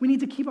above. We need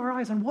to keep our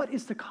eyes on what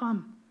is to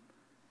come,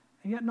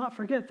 and yet not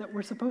forget that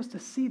we're supposed to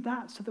see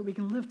that so that we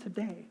can live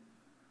today.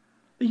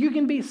 You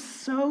can be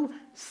so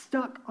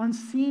stuck on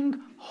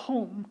seeing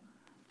home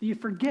that you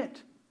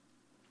forget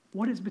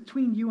what is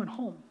between you and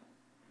home.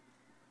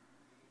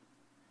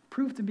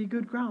 Prove to be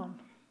good ground.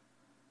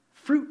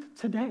 Fruit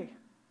today.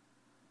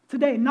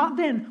 Today, not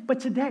then,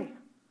 but today.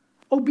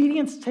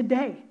 Obedience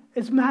today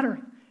is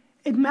mattering.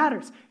 It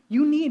matters.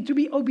 You need to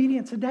be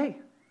obedient today.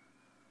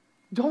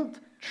 Don't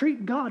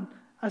treat God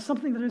as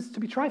something that is to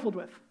be trifled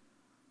with.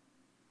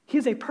 He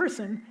is a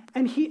person,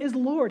 and he is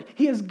Lord.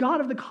 He is God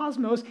of the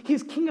cosmos. He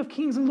is King of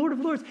kings and Lord of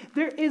lords.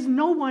 There is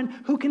no one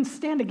who can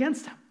stand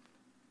against him.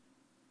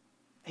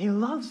 He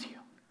loves you,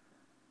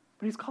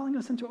 but he's calling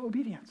us into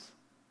obedience.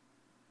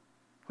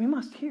 We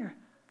must hear,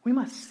 we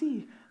must see,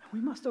 and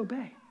we must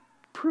obey.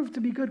 Prove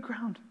to be good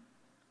ground.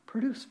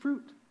 Produce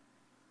fruit.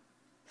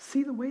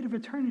 See the weight of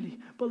eternity,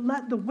 but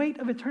let the weight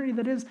of eternity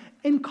that is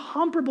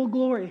incomparable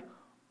glory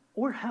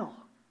or hell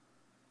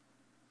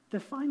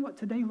define what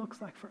today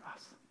looks like for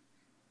us.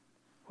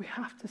 We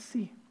have to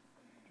see.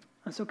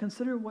 And so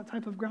consider what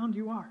type of ground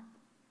you are.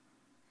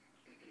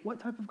 What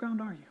type of ground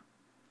are you?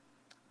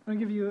 I'm going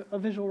to give you a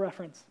visual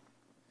reference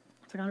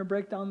to kind of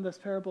break down this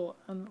parable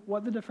and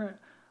what the different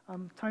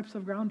types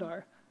of ground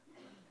are.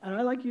 And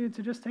I'd like you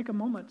to just take a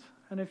moment.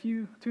 And if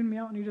you tune me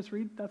out and you just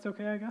read, that's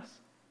okay, I guess.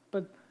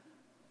 But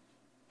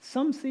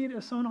some seed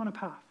is sown on a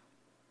path.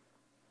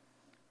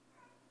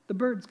 The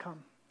birds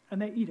come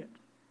and they eat it.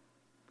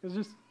 It's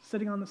just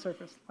sitting on the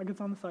surface, like it's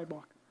on the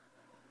sidewalk.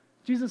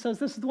 Jesus says,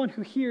 this is the one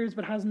who hears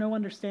but has no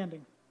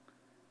understanding,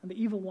 and the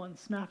evil one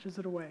snatches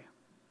it away.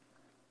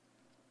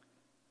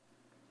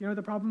 You know what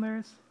the problem there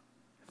is?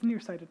 It's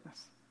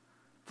nearsightedness.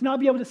 To not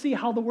be able to see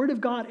how the Word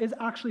of God is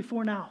actually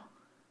for now,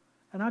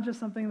 and not just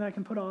something that I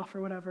can put off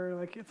or whatever,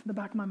 like it's in the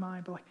back of my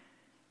mind, but like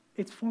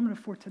it's formative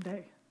for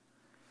today.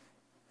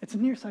 It's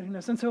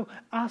nearsightedness. And so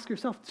ask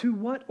yourself, to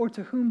what or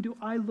to whom do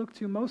I look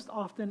to most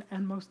often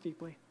and most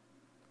deeply?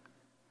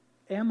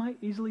 Am I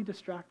easily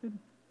distracted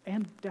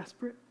and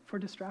desperate for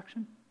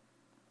distraction?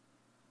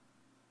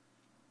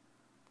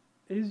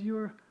 Is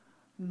your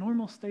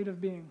normal state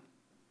of being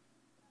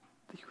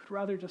that you would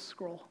rather just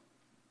scroll?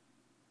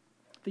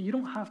 That you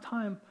don't have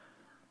time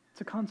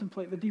to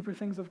contemplate the deeper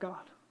things of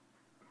God?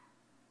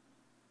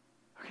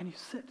 Or can you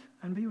sit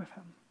and be with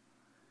him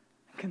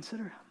and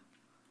consider him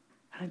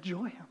and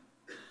enjoy him?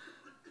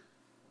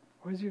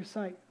 Or is your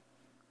sight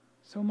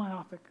so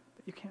myopic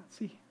that you can't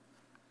see?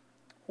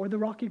 Or the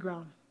rocky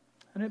ground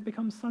and it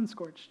becomes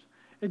sun-scorched.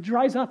 It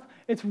dries up.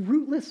 It's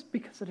rootless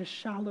because it is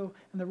shallow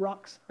and the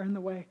rocks are in the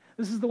way.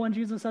 This is the one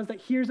Jesus says that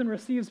hears and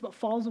receives but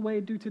falls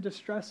away due to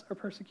distress or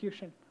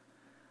persecution.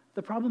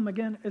 The problem,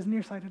 again, is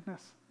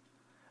nearsightedness.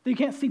 That you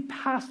can't see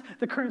past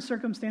the current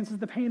circumstances,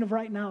 the pain of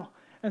right now,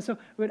 And so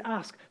we would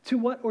ask, to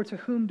what or to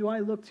whom do I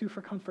look to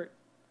for comfort?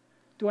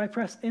 Do I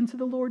press into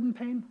the Lord in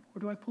pain, or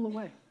do I pull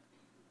away?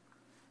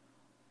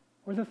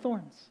 Or the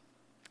thorns.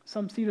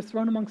 Some seed is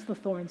thrown amongst the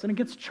thorns, and it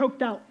gets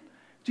choked out.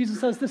 Jesus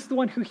says this is the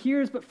one who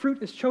hears, but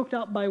fruit is choked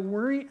out by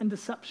worry and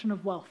deception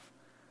of wealth.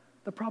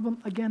 The problem,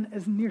 again,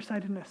 is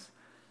nearsightedness.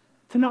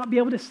 To not be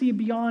able to see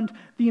beyond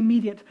the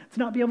immediate, to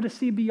not be able to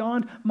see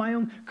beyond my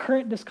own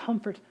current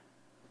discomfort.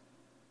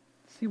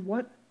 See,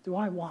 what do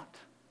I want?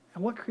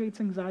 And what creates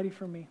anxiety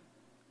for me?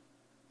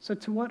 So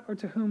to what or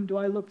to whom do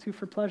I look to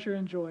for pleasure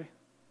and joy?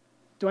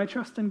 Do I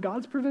trust in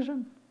God's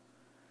provision?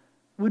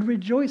 Would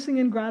rejoicing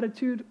in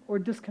gratitude or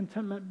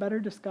discontentment better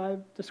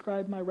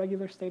describe my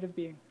regular state of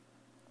being?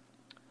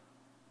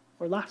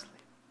 Or lastly,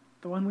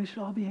 the one we should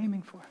all be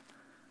aiming for,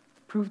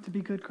 prove to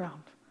be good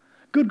ground.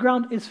 Good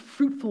ground is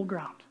fruitful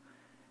ground.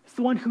 It's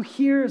the one who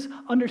hears,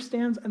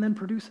 understands, and then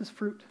produces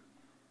fruit.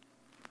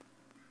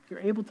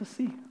 You're able to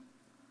see.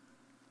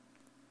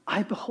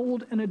 I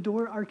behold and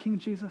adore our King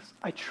Jesus.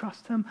 I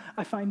trust him.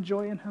 I find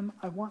joy in him.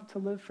 I want to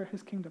live for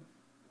his kingdom.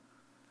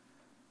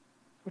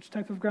 Which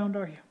type of ground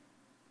are you?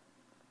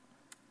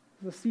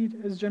 The seed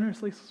is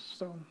generously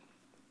sown.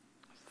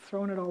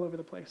 Throwing it all over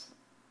the place.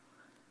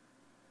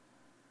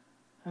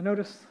 I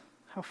notice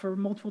how for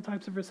multiple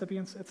types of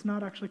recipients, it's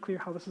not actually clear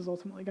how this is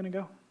ultimately going to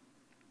go.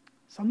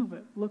 Some of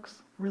it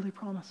looks really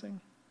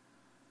promising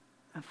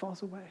and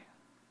falls away.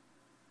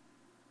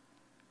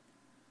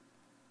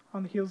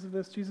 On the heels of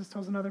this, Jesus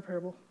tells another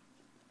parable.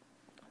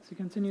 As he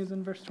continues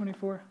in verse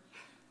 24.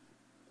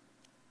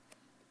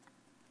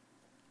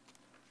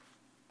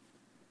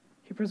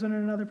 He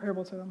presented another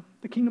parable to them.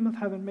 The kingdom of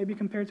heaven may be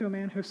compared to a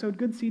man who sowed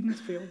good seed in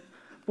his field.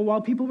 But while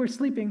people were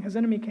sleeping, his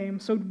enemy came,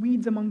 sowed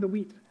weeds among the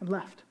wheat, and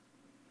left.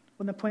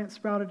 When the plant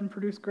sprouted and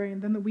produced grain,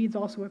 then the weeds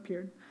also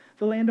appeared.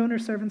 The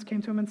landowner's servants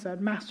came to him and said,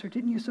 "Master,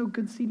 didn't you sow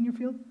good seed in your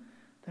field?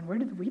 Then where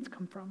did the weeds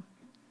come from?"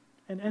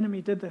 An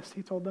enemy did this,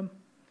 he told them.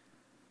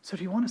 "So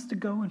do you want us to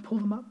go and pull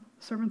them up?"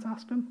 The servants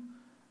asked him.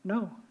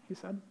 "No," he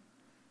said.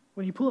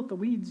 "When you pull up the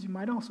weeds, you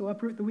might also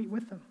uproot the wheat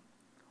with them.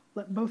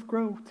 Let both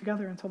grow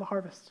together until the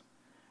harvest.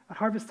 At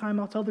harvest time,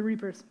 I'll tell the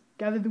reapers,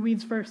 'Gather the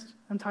weeds first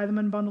and tie them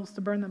in bundles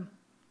to burn them,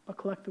 but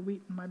collect the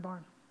wheat in my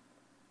barn.'"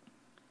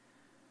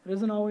 It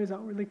isn't always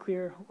outwardly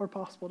clear or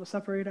possible to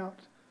separate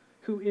out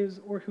who is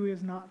or who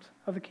is not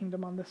of the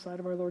kingdom on this side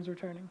of our Lord's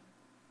returning.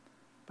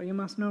 But you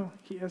must know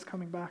he is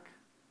coming back.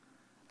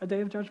 A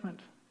day of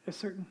judgment is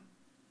certain.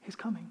 He's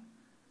coming,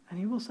 and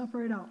he will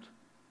separate out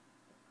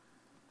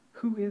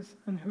who is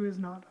and who is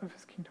not of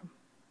his kingdom.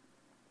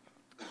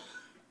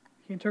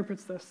 He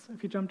interprets this.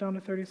 If you jump down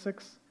to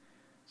 36,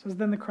 it says,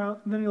 Then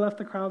he left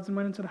the crowds and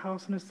went into the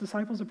house, and his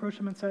disciples approached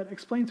him and said,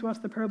 "Explain to us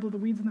the parable of the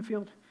weeds in the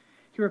field."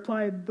 He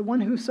replied, "The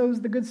one who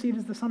sows the good seed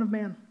is the Son of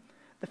Man.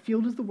 The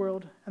field is the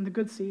world, and the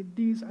good seed,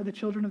 these are the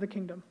children of the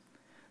kingdom.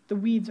 The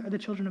weeds are the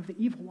children of the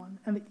evil one,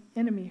 and the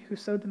enemy who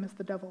sowed them is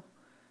the devil.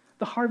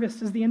 The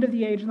harvest is the end of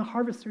the age, and the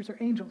harvesters are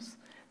angels.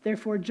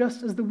 Therefore,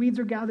 just as the weeds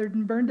are gathered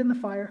and burned in the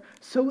fire,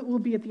 so it will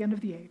be at the end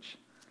of the age.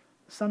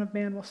 The Son of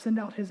Man will send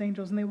out his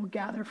angels, and they will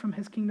gather from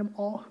his kingdom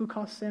all who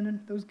cause sin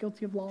and those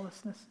guilty of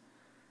lawlessness.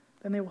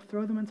 Then they will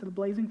throw them into the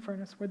blazing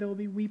furnace, where there will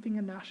be weeping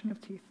and gnashing of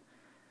teeth.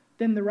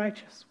 Then the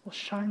righteous will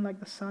shine like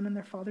the sun in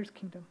their Father's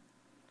kingdom.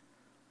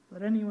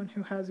 Let anyone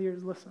who has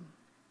ears listen."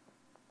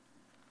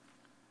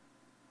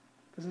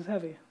 This is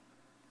heavy,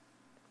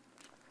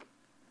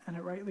 and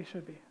it rightly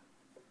should be.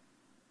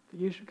 That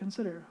you should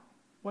consider,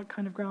 what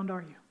kind of ground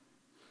are you?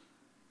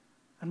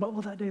 And what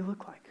will that day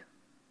look like?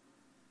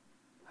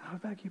 And I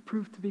beg you,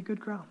 prove to be good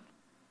ground.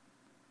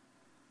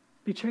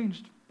 Be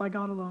changed by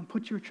God alone.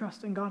 Put your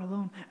trust in God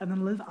alone, and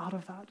then live out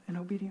of that in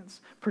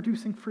obedience,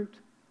 producing fruit.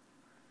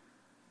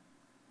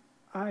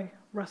 I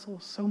wrestle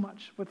so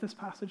much with this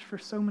passage for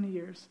so many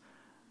years.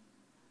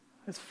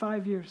 It's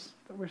 5 years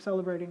that we're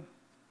celebrating.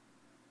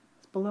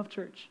 It's Beloved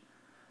Church.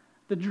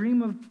 The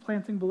dream of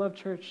planting Beloved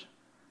Church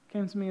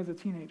came to me as a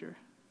teenager.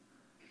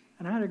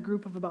 And I had a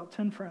group of about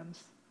 10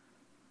 friends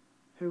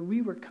who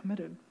we were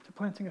committed to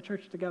planting a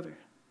church together.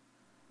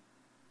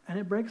 And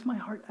it breaks my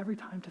heart every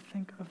time to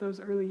think of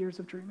those early years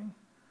of dreaming.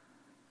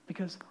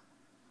 Because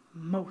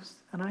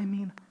most, and I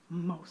mean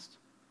most,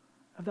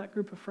 of that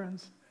group of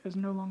friends is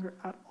no longer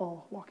at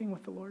all walking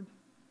with the Lord.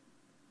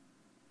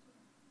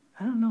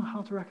 I don't know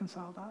how to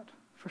reconcile that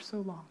for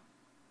so long.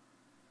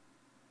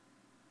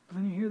 But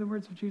then you hear the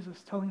words of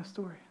Jesus telling a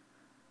story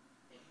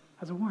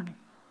as a warning.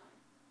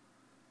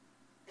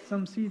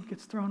 Some seed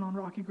gets thrown on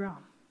rocky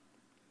ground.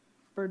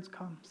 Birds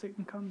come,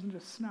 Satan comes and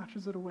just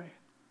snatches it away.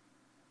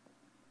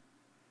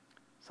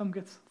 Some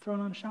gets thrown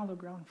on shallow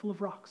ground full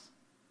of rocks.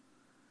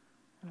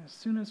 And as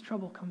soon as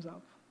trouble comes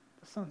up,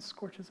 the sun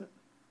scorches it.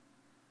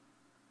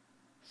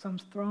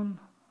 Some's thrown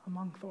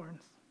among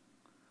thorns.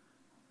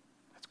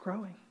 It's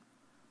growing.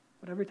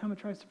 But every time it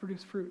tries to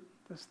produce fruit,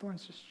 those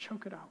thorns just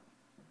choke it out.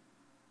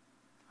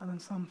 And then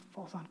some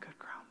falls on good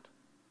ground.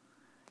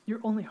 Your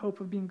only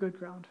hope of being good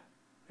ground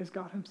is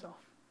God himself,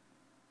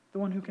 the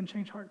one who can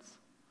change hearts.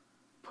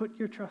 Put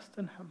your trust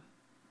in him.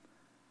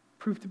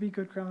 Prove to be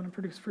good ground and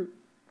produce fruit.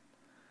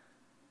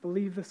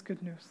 Believe this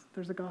good news.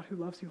 There's a God who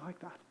loves you like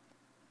that.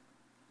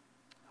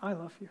 I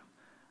love you.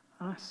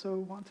 And I so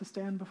want to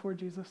stand before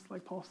Jesus,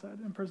 like Paul said,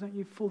 and present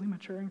you fully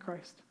mature in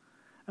Christ.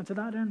 And to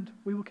that end,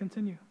 we will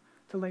continue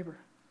to labor.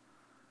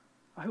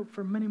 I hope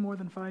for many more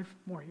than 5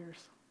 more years.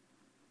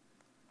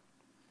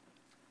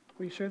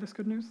 Will you share this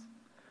good news?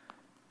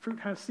 Fruit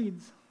has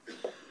seeds.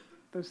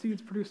 Those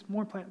seeds produce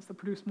more plants that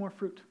produce more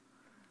fruit.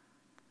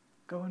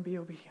 Go and be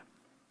obedient.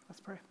 Let's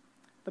pray.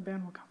 The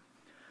band will come.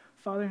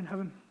 Father in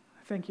heaven,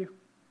 thank you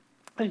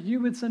that you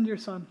would send your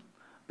Son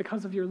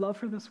because of your love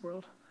for this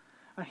world,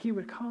 and he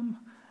would come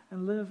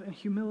and live in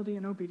humility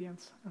and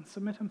obedience and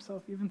submit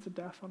himself even to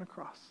death on a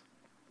cross.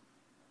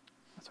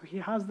 And so he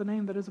has the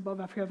name that is above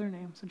every other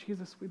name. So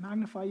Jesus, we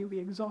magnify you, we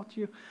exalt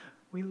you,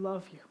 we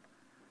love you,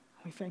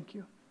 we thank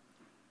you.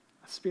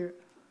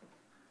 Spirit,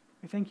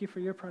 we thank you for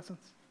your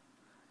presence,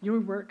 your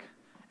work,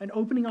 and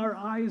opening our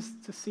eyes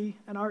to see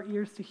and our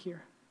ears to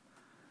hear.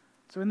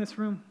 So in this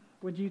room,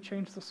 would you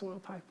change the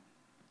soil type?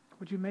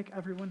 Would you make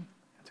everyone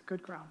into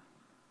good ground?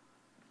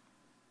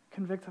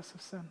 Convict us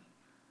of sin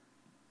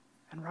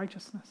and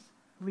righteousness.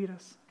 Lead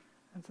us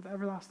into the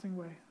everlasting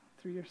way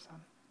through your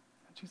Son.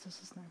 In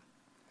Jesus' name,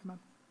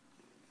 amen.